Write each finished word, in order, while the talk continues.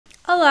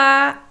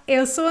Olá,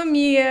 eu sou a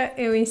Mia,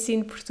 eu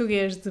ensino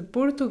português de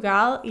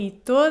Portugal e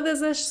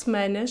todas as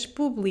semanas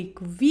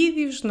publico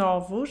vídeos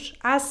novos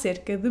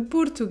acerca de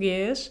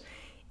português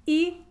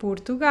e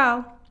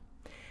Portugal.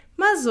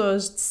 Mas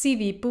hoje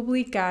decidi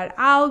publicar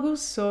algo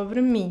sobre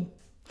mim.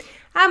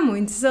 Há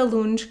muitos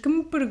alunos que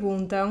me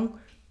perguntam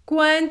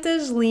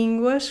quantas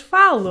línguas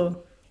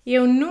falo.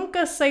 Eu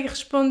nunca sei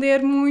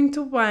responder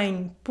muito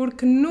bem,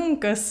 porque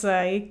nunca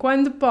sei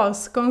quando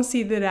posso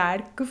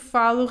considerar que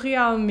falo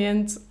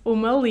realmente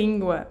uma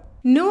língua.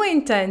 No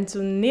entanto,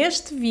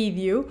 neste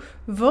vídeo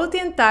vou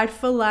tentar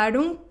falar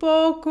um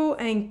pouco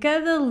em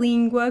cada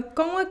língua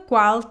com a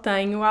qual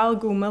tenho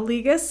alguma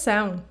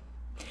ligação.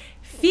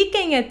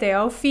 Fiquem até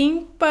ao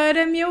fim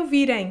para me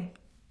ouvirem.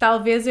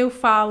 Talvez eu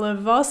fale a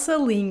vossa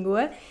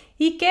língua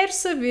e quero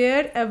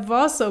saber a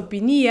vossa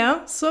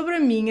opinião sobre a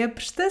minha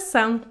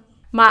prestação.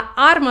 Ma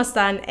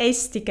armastan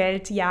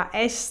estikelt ja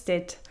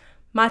estet,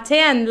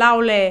 maten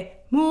laule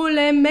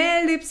mule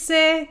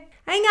melipse.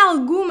 Em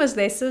algumas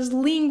dessas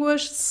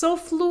línguas sou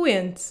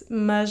fluente,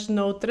 mas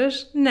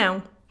noutras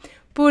não.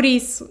 Por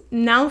isso,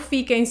 não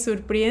fiquem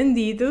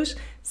surpreendidos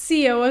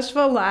se eu as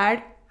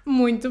falar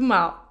muito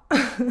mal.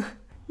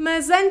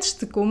 Mas antes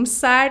de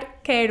começar,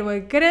 quero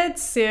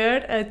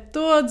agradecer a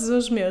todos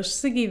os meus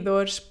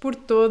seguidores por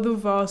todo o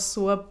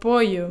vosso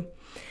apoio.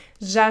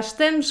 Já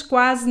estamos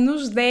quase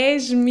nos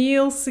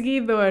 10.000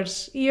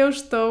 seguidores e eu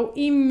estou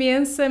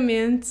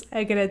imensamente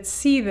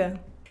agradecida.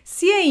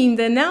 Se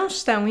ainda não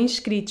estão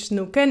inscritos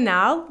no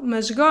canal,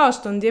 mas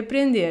gostam de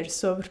aprender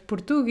sobre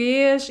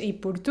português e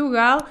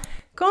Portugal,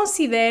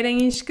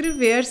 considerem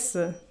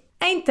inscrever-se.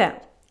 Então,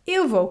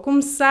 eu vou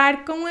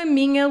começar com a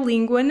minha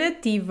língua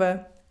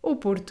nativa, o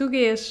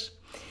português.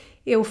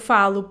 Eu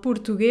falo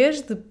português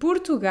de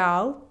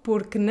Portugal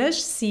porque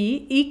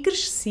nasci e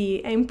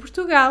cresci em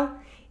Portugal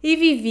e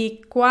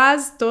vivi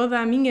quase toda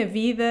a minha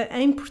vida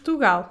em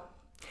Portugal.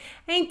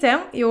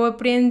 Então, eu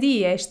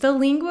aprendi esta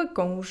língua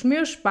com os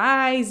meus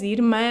pais,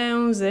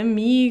 irmãos,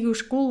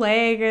 amigos,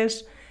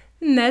 colegas,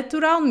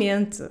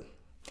 naturalmente.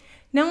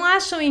 Não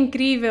acham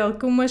incrível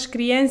como as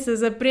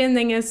crianças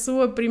aprendem a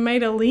sua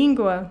primeira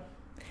língua?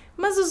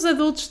 Mas os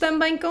adultos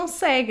também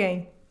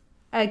conseguem.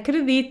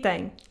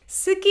 Acreditem!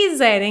 Se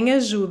quiserem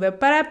ajuda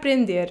para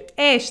aprender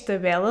esta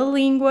bela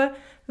língua,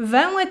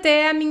 vão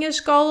até à minha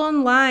escola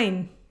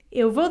online.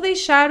 Eu vou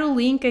deixar o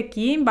link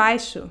aqui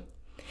embaixo.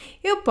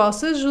 Eu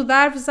posso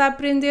ajudar-vos a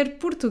aprender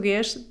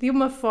português de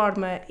uma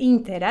forma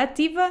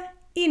interativa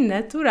e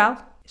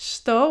natural.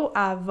 Estou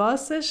à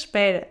vossa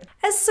espera.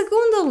 A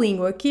segunda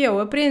língua que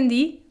eu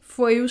aprendi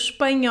foi o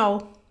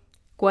espanhol.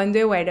 Quando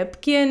eu era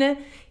pequena,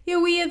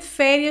 eu ia de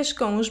férias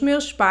com os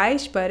meus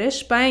pais para a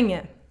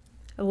Espanha.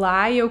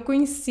 Lá eu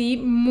conheci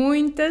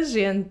muita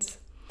gente.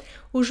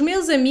 Os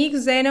meus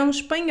amigos eram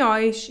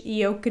espanhóis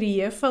e eu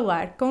queria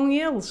falar com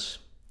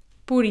eles.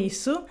 Por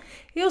isso,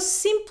 eu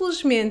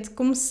simplesmente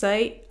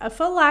comecei a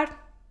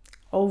falar.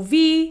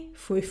 Ouvi,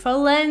 fui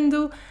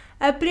falando,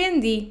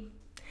 aprendi.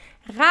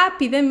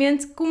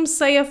 Rapidamente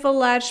comecei a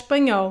falar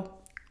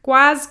espanhol,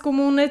 quase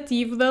como um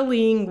nativo da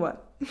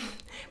língua.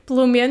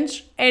 Pelo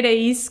menos era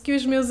isso que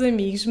os meus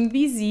amigos me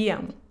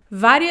diziam.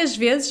 Várias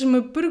vezes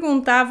me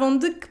perguntavam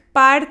de que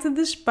parte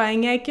de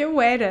Espanha é que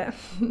eu era.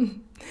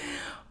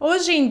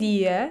 Hoje em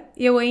dia,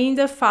 eu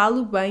ainda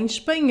falo bem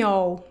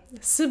espanhol,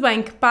 se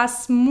bem que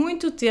passo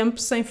muito tempo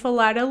sem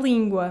falar a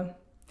língua.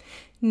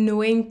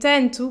 No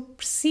entanto,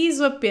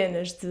 preciso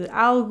apenas de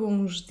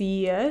alguns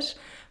dias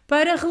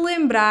para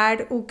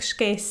relembrar o que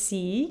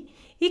esqueci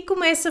e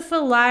começo a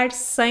falar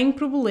sem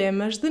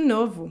problemas de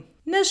novo.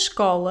 Na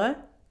escola,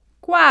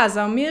 quase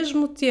ao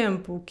mesmo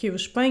tempo que o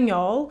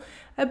espanhol,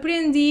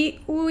 aprendi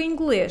o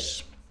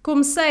inglês.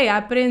 Comecei a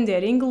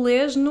aprender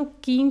inglês no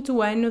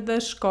 5º ano da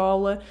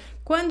escola,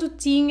 quando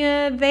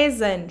tinha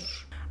 10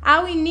 anos.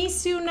 Ao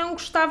início não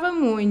gostava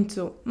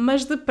muito,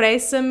 mas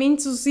depressa me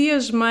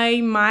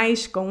entusiasmei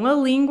mais com a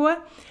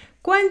língua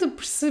quando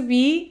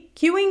percebi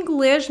que o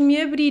inglês me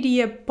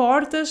abriria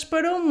portas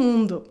para o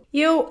mundo.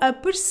 Eu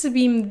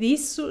apercebi-me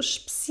disso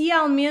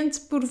especialmente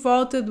por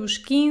volta dos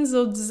 15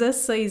 ou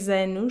 16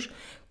 anos,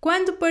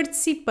 quando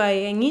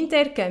participei em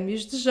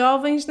intercâmbios de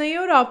jovens na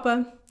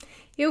Europa.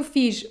 Eu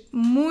fiz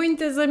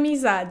muitas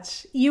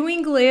amizades e o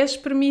inglês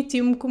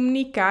permitiu-me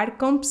comunicar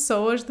com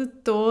pessoas de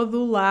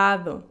todo o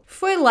lado.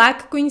 Foi lá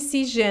que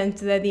conheci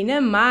gente da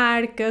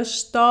Dinamarca,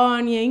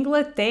 Estónia,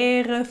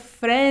 Inglaterra,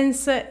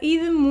 França e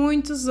de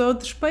muitos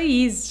outros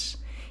países.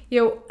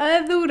 Eu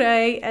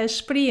adorei a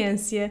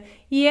experiência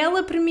e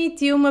ela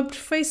permitiu-me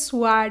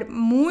aperfeiçoar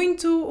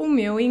muito o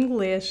meu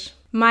inglês.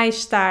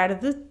 Mais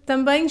tarde,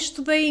 também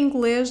estudei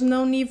inglês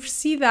na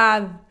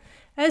universidade,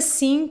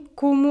 assim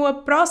como a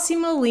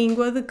próxima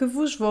língua de que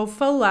vos vou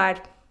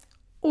falar,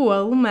 o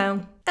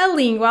alemão. A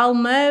língua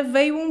alemã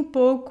veio um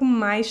pouco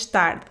mais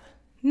tarde.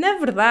 Na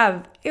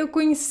verdade, eu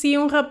conheci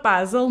um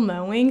rapaz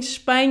alemão em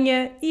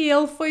Espanha e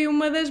ele foi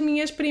uma das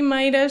minhas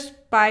primeiras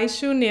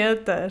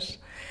paixonetas.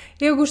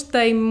 Eu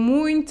gostei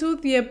muito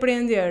de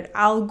aprender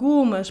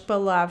algumas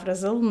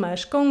palavras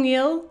alemãs com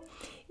ele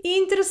e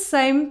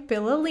interessei-me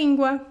pela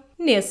língua.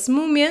 Nesse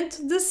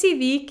momento,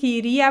 decidi que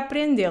iria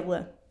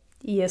aprendê-la.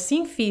 E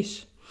assim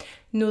fiz.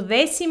 No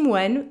 10º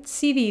ano,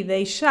 decidi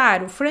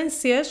deixar o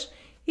francês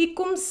e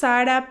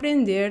começar a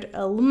aprender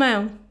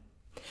alemão.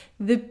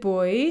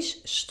 Depois,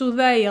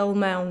 estudei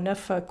alemão na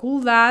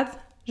faculdade,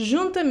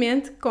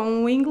 juntamente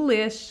com o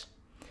inglês.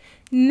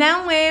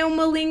 Não é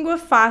uma língua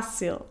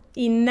fácil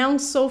e não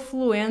sou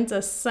fluente a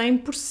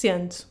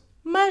 100%,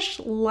 mas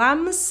lá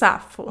me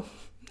safo.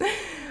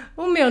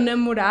 O meu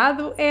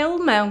namorado é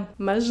alemão,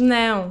 mas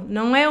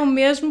não é o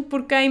mesmo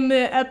por quem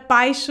me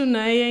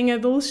apaixonei em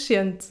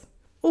adolescente,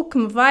 o que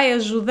me vai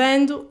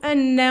ajudando a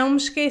não me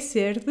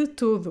esquecer de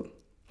tudo.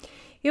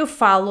 Eu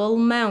falo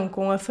alemão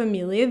com a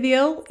família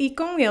dele e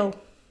com ele.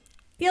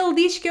 Ele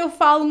diz que eu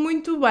falo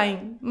muito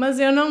bem, mas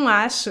eu não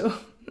acho.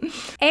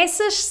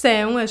 Essas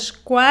são as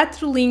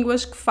 4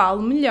 línguas que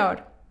falo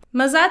melhor.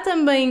 Mas há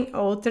também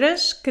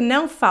outras que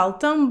não falo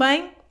tão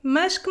bem,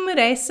 mas que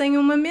merecem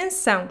uma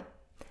menção.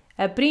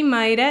 A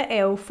primeira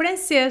é o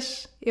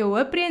francês. Eu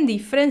aprendi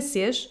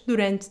francês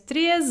durante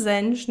 3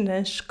 anos na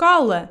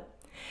escola.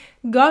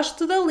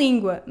 Gosto da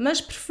língua, mas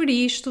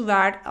preferi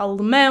estudar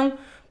alemão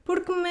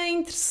porque me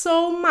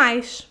interessou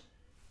mais.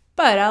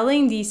 Para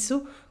além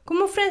disso,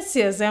 como o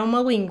francês é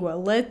uma língua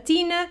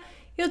latina,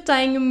 eu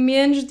tenho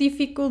menos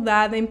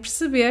dificuldade em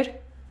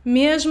perceber,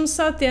 mesmo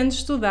só tendo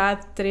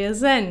estudado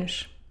 3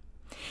 anos.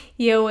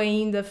 Eu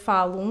ainda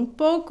falo um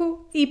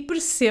pouco e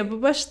percebo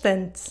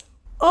bastante.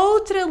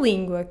 Outra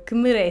língua que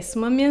merece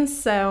uma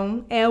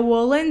menção é o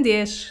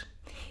holandês.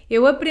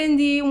 Eu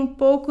aprendi um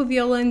pouco de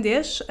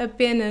holandês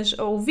apenas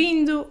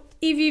ouvindo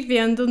e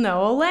vivendo na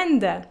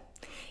Holanda.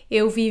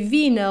 Eu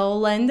vivi na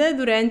Holanda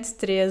durante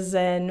 3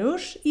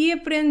 anos e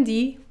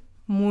aprendi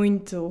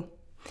muito.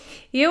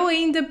 Eu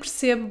ainda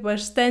percebo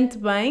bastante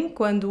bem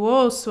quando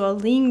ouço a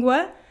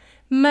língua,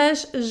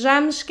 mas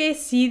já me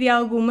esqueci de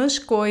algumas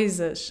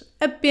coisas,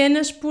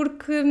 apenas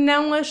porque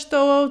não a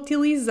estou a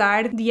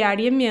utilizar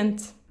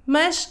diariamente.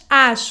 Mas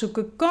acho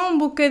que com um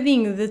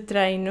bocadinho de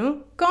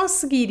treino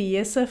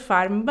conseguiria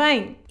safar-me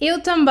bem.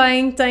 Eu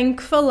também tenho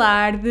que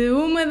falar de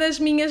uma das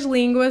minhas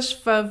línguas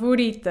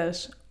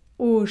favoritas,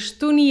 o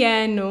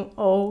estoniano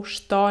ou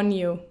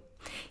estónio.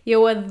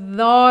 Eu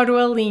adoro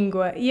a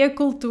língua e a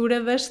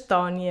cultura da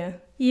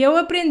Estónia. E eu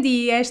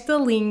aprendi esta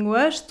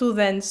língua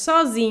estudando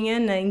sozinha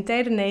na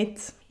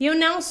internet. Eu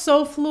não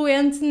sou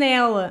fluente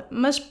nela,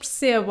 mas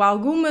percebo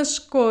algumas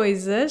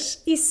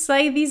coisas e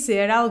sei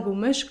dizer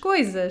algumas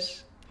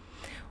coisas.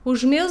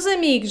 Os meus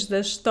amigos da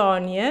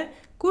Estónia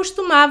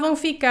costumavam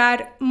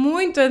ficar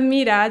muito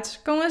admirados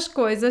com as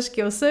coisas que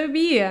eu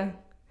sabia.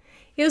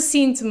 Eu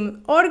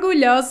sinto-me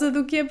orgulhosa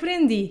do que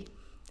aprendi.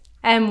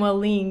 Amo a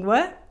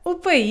língua, o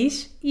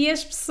país e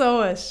as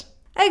pessoas.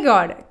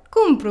 Agora,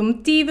 como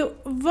prometido,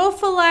 vou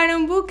falar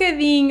um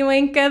bocadinho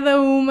em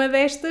cada uma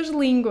destas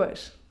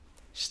línguas.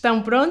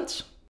 Estão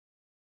prontos?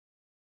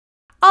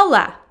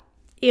 Olá,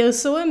 eu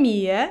sou a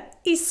Mia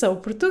e sou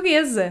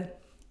portuguesa.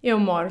 Eu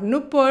moro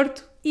no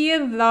Porto e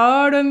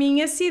adoro a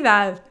minha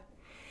cidade.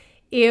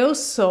 Eu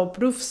sou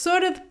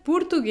professora de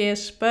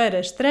português para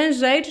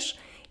estrangeiros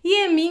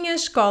e a minha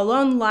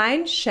escola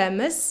online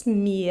chama-se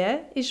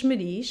Mia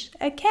Esmeriz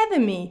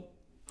Academy.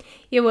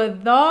 Eu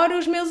adoro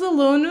os meus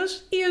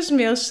alunos e os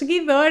meus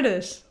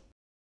seguidores.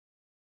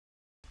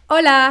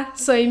 Hola,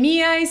 soy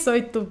Mia y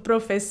soy tu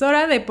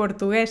profesora de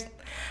portugués.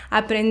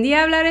 Aprendí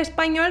a hablar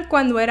español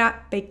cuando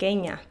era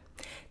pequeña.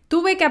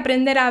 Tuve que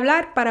aprender a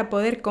hablar para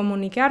poder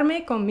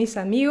comunicarme con mis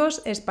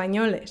amigos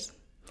españoles.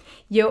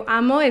 Yo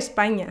amo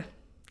España.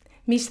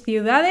 Mis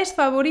ciudades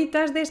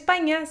favoritas de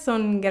España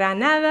son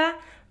Granada,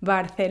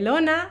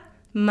 Barcelona,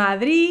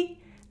 Madrid,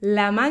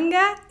 La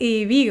Manga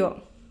y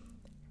Vigo.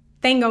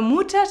 Tengo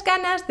muchas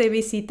ganas de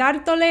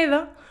visitar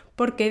Toledo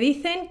porque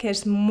dicen que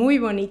es muy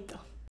bonito.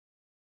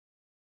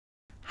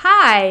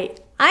 Hi!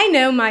 I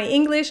know my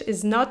English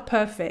is not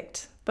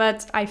perfect,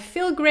 but I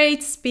feel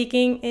great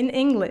speaking in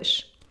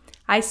English.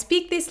 I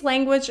speak this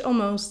language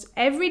almost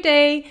every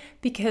day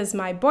because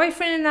my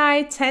boyfriend and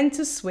I tend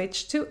to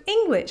switch to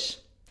English.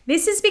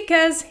 This is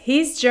because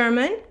he's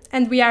German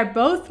and we are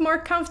both more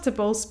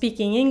comfortable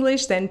speaking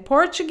English than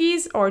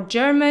Portuguese or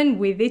German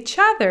with each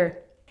other.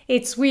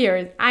 It's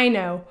weird, I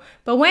know,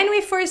 but when we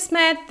first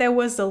met there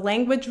was the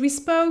language we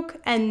spoke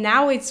and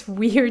now it's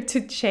weird to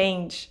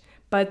change.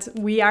 But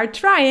we are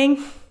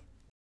trying.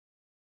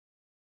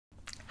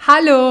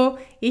 Hallo,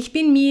 ich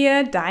bin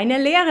Mia, deine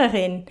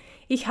Lehrerin.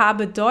 Ich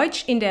habe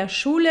Deutsch in der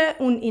Schule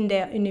und in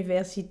der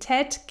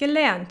Universität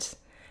gelernt.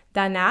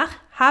 Danach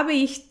habe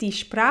ich die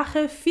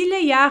Sprache viele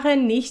Jahre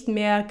nicht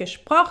mehr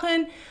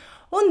gesprochen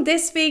und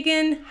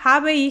deswegen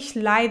habe ich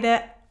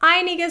leider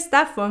einiges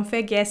davon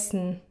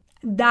vergessen.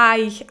 Da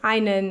ich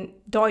einen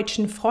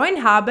deutschen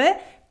Freund habe,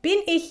 bin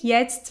ich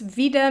jetzt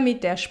wieder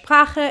mit der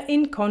Sprache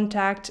in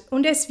Kontakt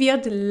und es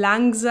wird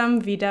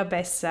langsam wieder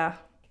besser.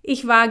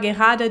 Ich war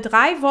gerade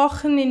 3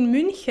 Wochen in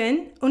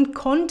München und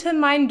konnte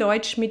mein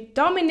Deutsch mit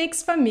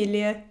Dominiks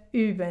Familie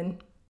üben.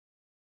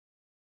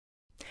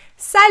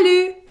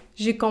 Salut!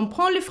 Je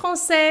comprends le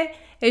français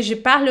et je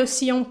parle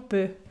aussi un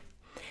peu.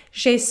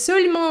 J'ai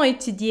seulement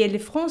étudié le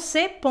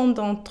français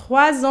pendant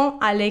 3 ans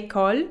à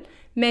l'école,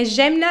 mais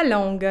j'aime la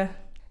langue.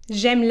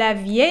 J'aime la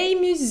vieille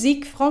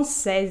musique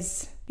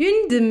française.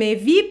 Une de mes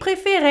villes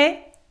préférées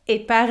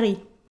est Paris.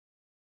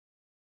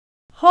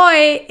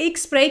 Hoi, ik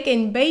spreek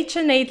een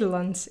beetje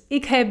Nederlands.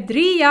 Ik heb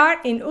 3 jaar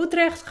in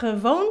Utrecht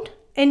gewoond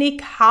en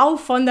ik hou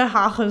van de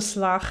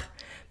hagelslag.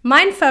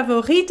 Mijn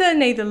favoriete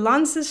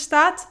Nederlandse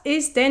stad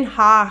is Den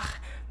Haag,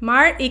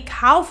 maar ik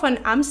hou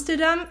van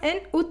Amsterdam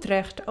en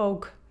Utrecht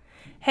ook.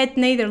 Het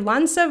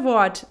Nederlandse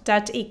woord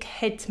dat ik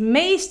het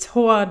meest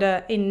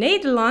hoorde in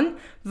Nederland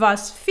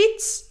was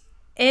fiets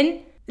en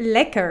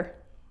lekker.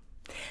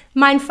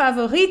 Mijn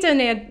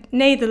favoriete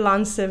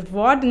Nederlandse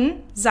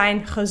woorden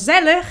zijn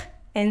gezellig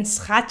en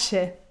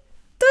schatje.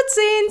 Tot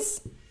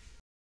ziens!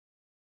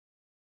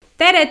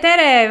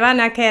 Tere,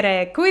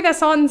 vanakere,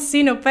 kuidason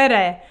sinu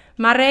pere?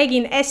 Ma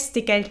räägin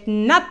eesti keelt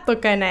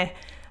natukene.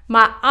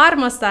 Ma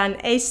armastan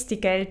eesti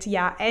keelt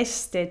ja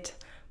Eestit.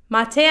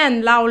 Ma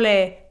tean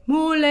laule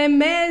mulle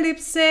meeldib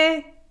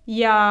see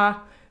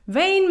ja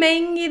võin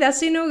mängida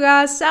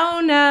sinuga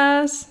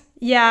saunas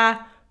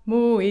ja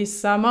mu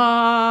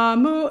isamaa,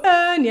 mu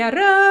õnn ja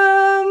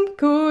rõõm,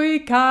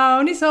 kui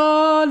kaunis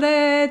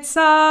oled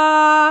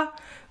sa.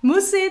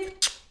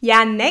 Musid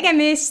ja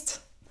nägemist!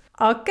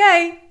 Ok,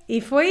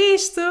 e foi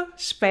isto.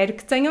 Espero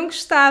que tenham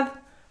gostado.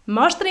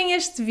 Mostrem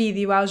este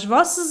vídeo aos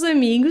vossos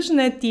amigos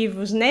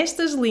nativos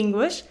nestas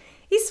línguas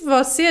e se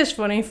vocês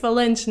forem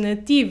falantes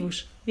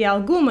nativos de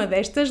alguma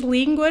destas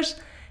línguas,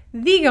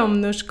 digam-me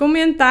nos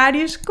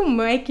comentários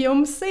como é que eu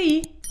me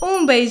saí.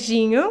 Um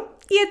beijinho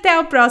e até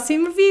ao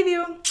próximo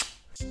vídeo!